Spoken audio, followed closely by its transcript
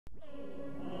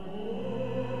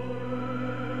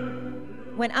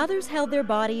When others held their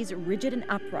bodies rigid and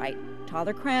upright,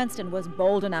 Toller Cranston was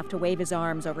bold enough to wave his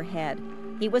arms overhead.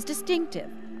 He was distinctive,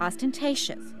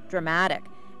 ostentatious, dramatic,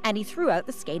 and he threw out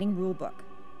the skating rule book.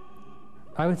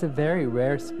 I was a very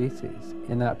rare species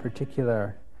in that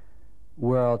particular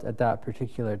world at that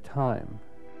particular time.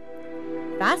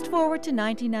 Fast forward to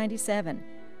 1997.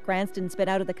 Cranston's been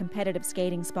out of the competitive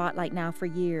skating spotlight now for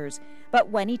years, but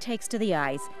when he takes to the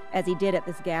ice, as he did at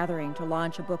this gathering to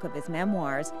launch a book of his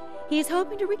memoirs, he is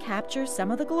hoping to recapture some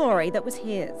of the glory that was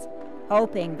his,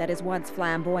 hoping that his once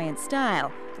flamboyant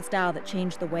style, the style that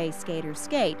changed the way skaters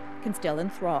skate, can still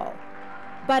enthrall.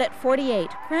 But at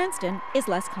 48, Cranston is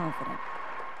less confident.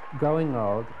 Growing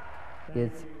old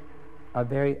is a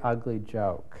very ugly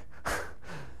joke.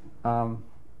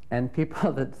 And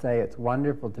people that say it's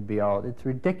wonderful to be old, it's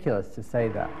ridiculous to say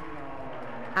that.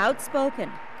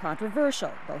 Outspoken, controversial,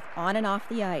 both on and off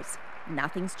the ice.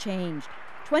 Nothing's changed.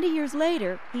 20 years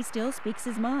later, he still speaks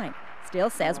his mind, still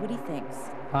says what he thinks.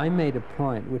 I made a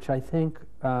point, which I think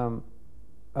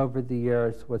over the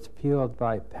years was fueled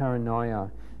by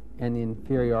paranoia and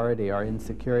inferiority or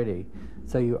insecurity.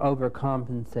 So you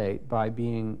overcompensate by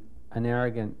being an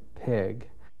arrogant pig.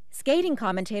 Skating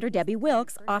commentator Debbie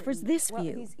Wilkes offers this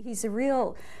view. He's a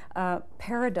real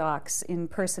paradox in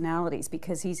personalities,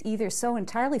 because he's either so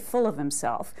entirely full of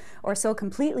himself or so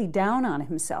completely down on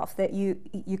himself that you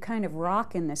kind of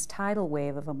rock in this tidal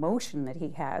wave of emotion that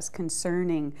he has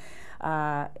concerning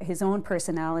his own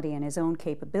personality and his own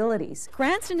capabilities.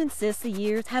 Cranston insists the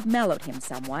years have mellowed him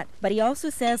somewhat, but he also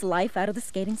says life out of the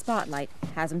skating spotlight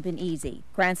hasn't been easy.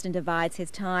 Cranston divides his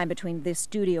time between this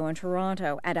studio in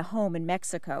Toronto and a home in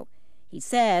Mexico. He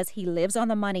says he lives on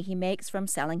the money he makes from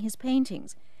selling his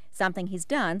paintings, something he's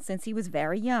done since he was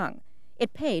very young.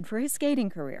 It paid for his skating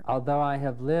career. Although I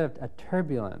have lived a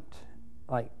turbulent,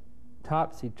 like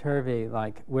topsy-turvy,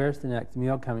 like where's the next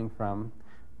meal coming from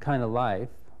kind of life,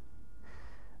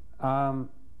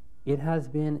 it has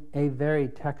been a very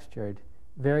textured,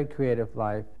 very creative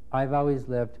life. I've always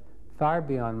lived far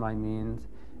beyond my means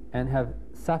and have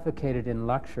suffocated in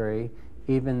luxury,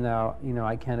 even though,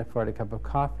 I can't afford a cup of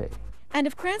coffee. And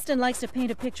if Cranston likes to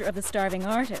paint a picture of the starving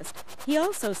artist, he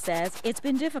also says it's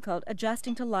been difficult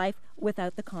adjusting to life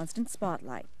without the constant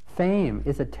spotlight. Fame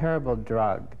is a terrible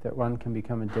drug that one can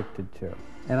become addicted to.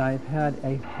 And I've had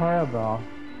a horrible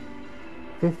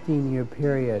 15-year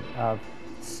period of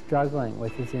struggling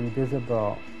with this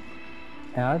invisible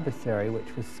adversary,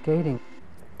 which was skating.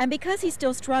 And because he's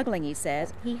still struggling, he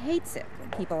says, he hates it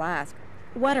when people ask,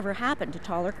 whatever happened to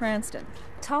Toller Cranston?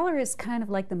 Toller is kind of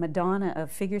like the Madonna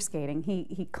of figure skating.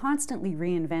 He constantly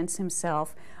reinvents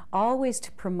himself, always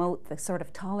to promote the sort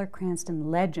of Toller Cranston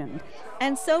legend.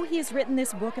 And so he has written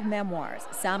this book of memoirs,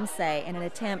 some say in an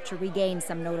attempt to regain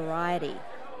some notoriety.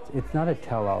 It's not a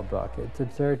tell-all book. It's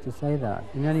absurd to say that.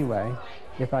 And anyway,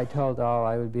 if I told all,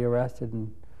 I would be arrested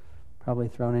and probably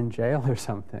thrown in jail or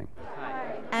something.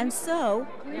 And so,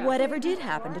 whatever did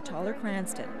happen to Toller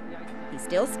Cranston, he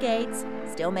still skates,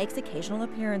 still makes occasional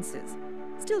appearances,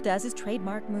 still does his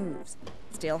trademark moves,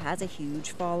 still has a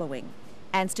huge following,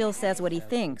 and still says what he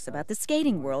thinks about the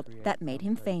skating world that made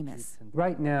him famous.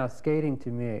 Right now, skating to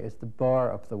me is the bore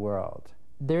of the world.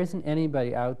 There isn't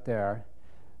anybody out there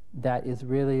that is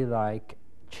really like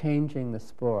changing the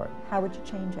sport. How would you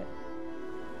change it?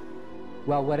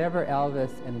 Well, whatever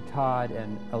Elvis and Todd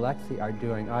and Alexei are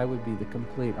doing, I would be the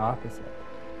complete opposite.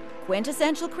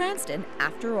 Quintessential Cranston,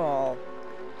 after all.